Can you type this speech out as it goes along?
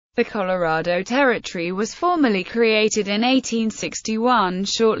The Colorado Territory was formally created in 1861,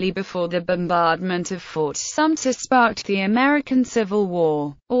 shortly before the bombardment of Fort Sumter sparked the American Civil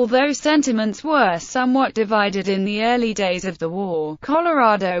War. Although sentiments were somewhat divided in the early days of the war,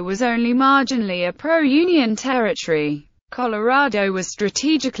 Colorado was only marginally a pro-Union territory. Colorado was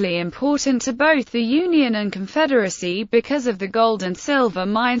strategically important to both the Union and Confederacy because of the gold and silver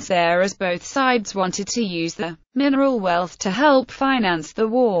mines there, as both sides wanted to use the mineral wealth to help finance the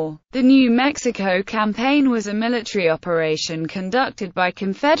war. The New Mexico Campaign was a military operation conducted by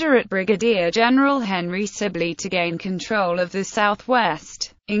Confederate Brigadier General Henry Sibley to gain control of the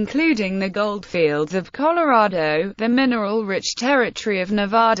Southwest, including the goldfields of Colorado, the mineral-rich territory of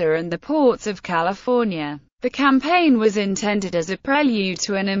Nevada, and the ports of California. The campaign was intended as a prelude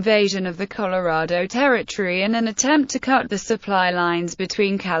to an invasion of the Colorado Territory and an attempt to cut the supply lines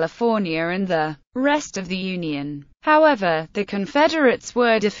between California and the rest of the Union. However, the Confederates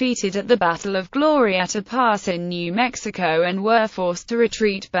were defeated at the Battle of Glorieta Pass in New Mexico and were forced to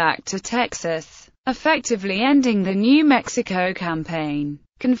retreat back to Texas, effectively ending the New Mexico Campaign.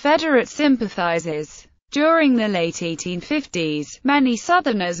 Confederate sympathizers. During the late 1850s, many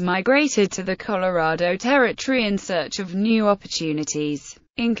Southerners migrated to the Colorado Territory in search of new opportunities,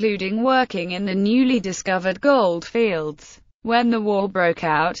 including working in the newly discovered gold fields. When the war broke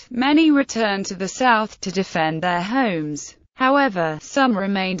out, many returned to the South to defend their homes. However, some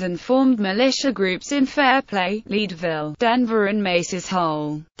remained and formed militia groups in Fairplay, Leadville, Denver and Mace's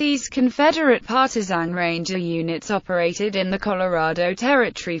Hole. These Confederate partisan ranger units operated in the Colorado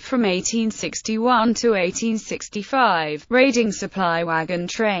Territory from 1861 to 1865, raiding supply wagon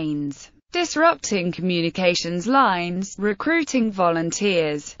trains, disrupting communications lines, recruiting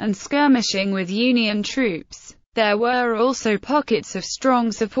volunteers, and skirmishing with Union troops. There were also pockets of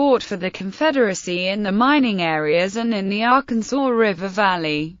strong support for the Confederacy in the mining areas and in the Arkansas River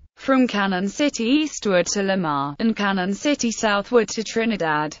Valley, from Cannon City eastward to Lamar, and Cannon City southward to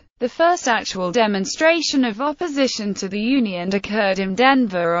Trinidad. The first actual demonstration of opposition to the Union occurred in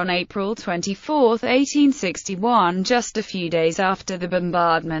Denver on April 24, 1861, just a few days after the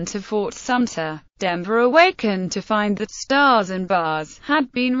bombardment of Fort Sumter. Denver awakened to find that stars and bars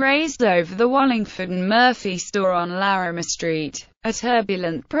had been raised over the Wallingford and Murphy store on Larimer Street. A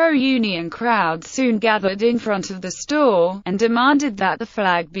turbulent pro-Union crowd soon gathered in front of the store, and demanded that the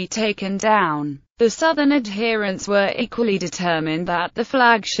flag be taken down. The Southern adherents were equally determined that the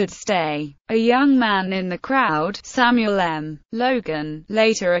flag should stay. A young man in the crowd, Samuel M. Logan,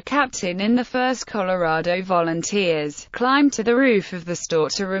 later a captain in the 1st Colorado Volunteers, climbed to the roof of the store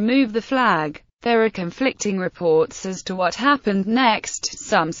to remove the flag. There are conflicting reports as to what happened next.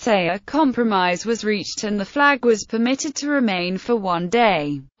 Some say a compromise was reached and the flag was permitted to remain for one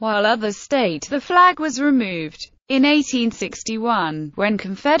day, while others state the flag was removed. In 1861, when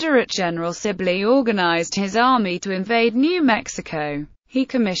Confederate General Sibley organized his army to invade New Mexico, he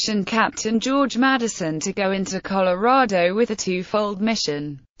commissioned Captain George Madison to go into Colorado with a twofold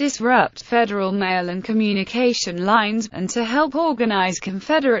mission: disrupt federal mail and communication lines, and to help organize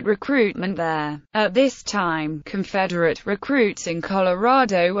Confederate recruitment there. At this time, Confederate recruits in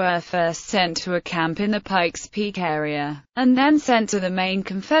Colorado were first sent to a camp in the Pikes Peak area, and then sent to the main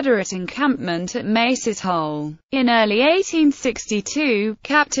Confederate encampment at Mace's Hole. In early 1862,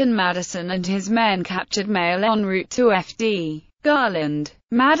 Captain Madison and his men captured mail en route to F.D. Garland.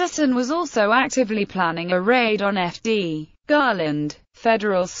 Madison was also actively planning a raid on F.D. Garland.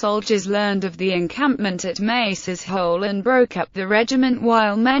 Federal soldiers learned of the encampment at Mace's Hole and broke up the regiment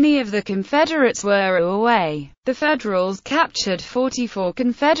while many of the Confederates were away. The Federals captured 44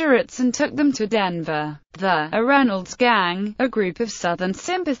 Confederates and took them to Denver. The Reynolds Gang, a group of Southern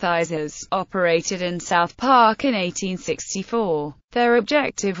sympathizers, operated in South Park in 1864. Their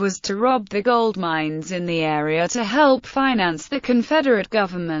objective was to rob the gold mines in the area to help finance the Confederate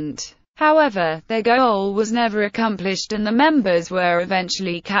government. However, their goal was never accomplished and the members were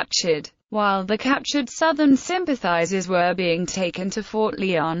eventually captured. While the captured Southern sympathizers were being taken to Fort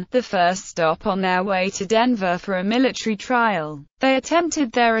Leon, the first stop on their way to Denver for a military trial, they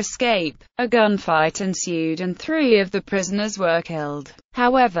attempted their escape. A gunfight ensued and 3 of the prisoners were killed.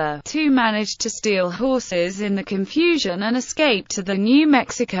 However, 2 managed to steal horses in the confusion and escape to the New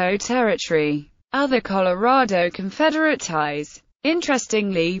Mexico Territory. Other Colorado Confederate ties.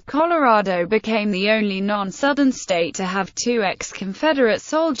 Interestingly, Colorado became the only non-Southern state to have 2 ex-Confederate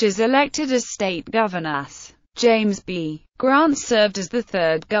soldiers elected as state governors. James B. Grant served as the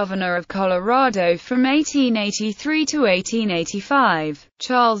 3rd governor of Colorado from 1883 to 1885.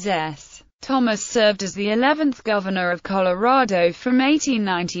 Charles S. Thomas served as the 11th governor of Colorado from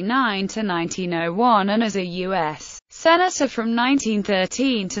 1899 to 1901 and as a U.S. Senator from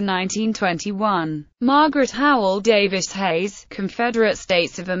 1913 to 1921. Margaret Howell Davis Hayes, Confederate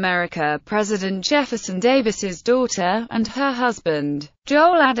States of America President Jefferson Davis's daughter, and her husband,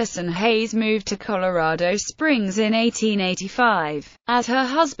 Joel Addison Hayes, moved to Colorado Springs in 1885. As her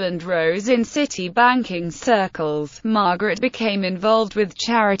husband rose in city banking circles, Margaret became involved with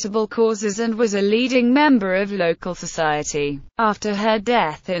charitable causes and was a leading member of local society. After her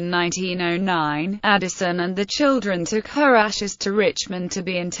death in 1909, Addison and the children took her ashes to Richmond to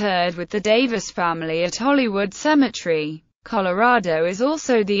be interred with the Davis family at Hollywood Cemetery. Colorado is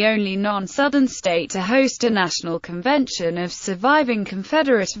also the only non-Southern state to host a national convention of surviving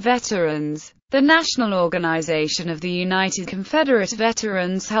Confederate veterans. The National Organization of the United Confederate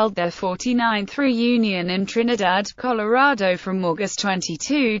Veterans held their 49th reunion in Trinidad, Colorado from August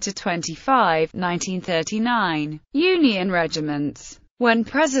 22 to 25, 1939. Union regiments. When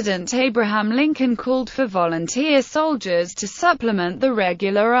President Abraham Lincoln called for volunteer soldiers to supplement the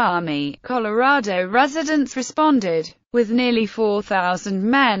regular army, Colorado residents responded, with nearly 4,000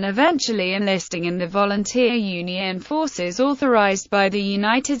 men eventually enlisting in the volunteer Union forces authorized by the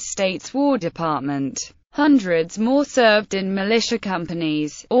United States War Department. Hundreds more served in militia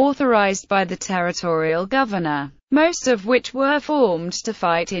companies, authorized by the territorial governor, most of which were formed to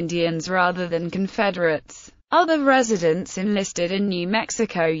fight Indians rather than Confederates. Other residents enlisted in New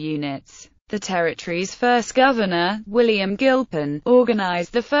Mexico units. The territory's first governor, William Gilpin,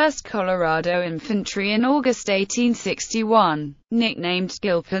 organized the 1st Colorado Infantry in August 1861, nicknamed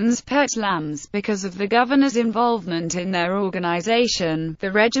Gilpin's Pet Lambs because of the governor's involvement in their organization.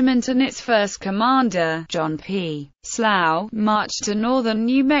 The regiment and its first commander, John P. Slough, marched to northern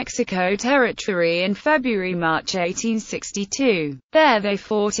New Mexico Territory in February-March 1862. There they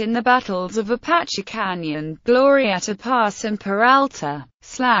fought in the battles of Apache Canyon, Glorieta Pass and Peralta.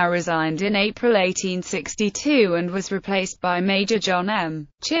 Slough resigned in April 1862 and was replaced by Major John M.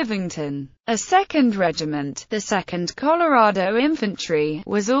 Chivington. A second regiment, the 2nd Colorado Infantry,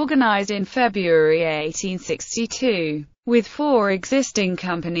 was organized in February 1862, with 4 existing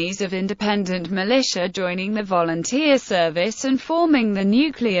companies of independent militia joining the volunteer service and forming the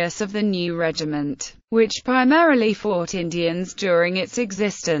nucleus of the new regiment, which primarily fought Indians during its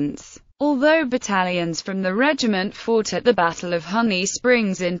existence. Although battalions from the regiment fought at the Battle of Honey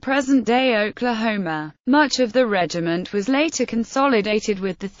Springs in present-day Oklahoma, much of the regiment was later consolidated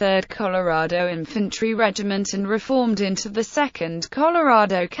with the 3rd Colorado Infantry Regiment and reformed into the 2nd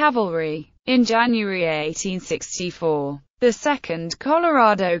Colorado Cavalry. In January 1864, the 2nd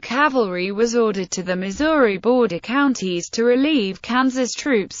Colorado Cavalry was ordered to the Missouri border counties to relieve Kansas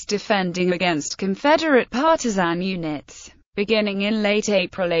troops defending against Confederate partisan units. Beginning in late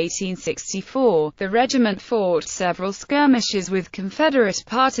April 1864, the regiment fought several skirmishes with Confederate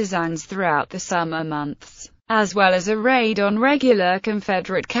partisans throughout the summer months, as well as a raid on regular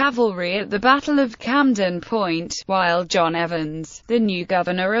Confederate cavalry at the Battle of Camden Point, while John Evans, the new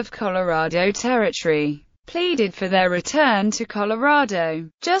governor of Colorado Territory, pleaded for their return to Colorado.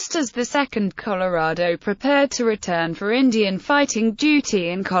 Just as the 2nd Colorado prepared to return for Indian fighting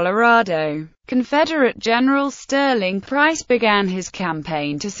duty in Colorado, Confederate General Sterling Price began his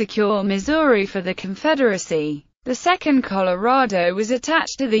campaign to secure Missouri for the Confederacy. The 2nd Colorado was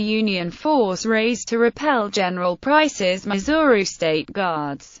attached to the Union force raised to repel General Price's Missouri State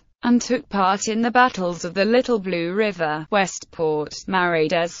Guards, and took part in the battles of the Little Blue River, Westport, Marais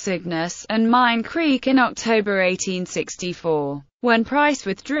des Cygnes, and Mine Creek in October 1864. When Price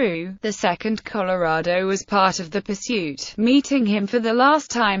withdrew, the 2nd Colorado was part of the pursuit, meeting him for the last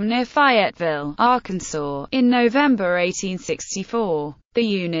time near Fayetteville, Arkansas, in November 1864. The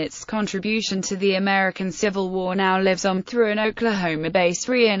unit's contribution to the American Civil War now lives on through an Oklahoma-based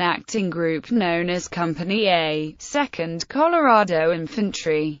reenacting group known as Company A, 2nd Colorado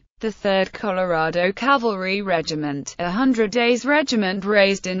Infantry. The 3rd Colorado Cavalry Regiment, a 100 Days Regiment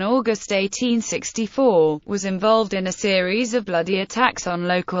raised in August 1864, was involved in a series of bloody attacks on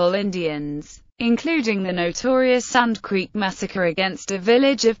local Indians, including the notorious Sand Creek Massacre against a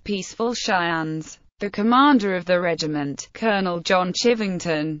village of peaceful Cheyennes. The commander of the regiment, Colonel John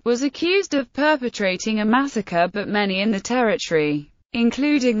Chivington, was accused of perpetrating a massacre, but many in the territory,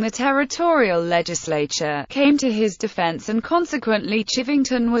 including the territorial legislature, came to his defense and consequently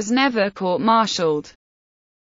Chivington was never court-martialed.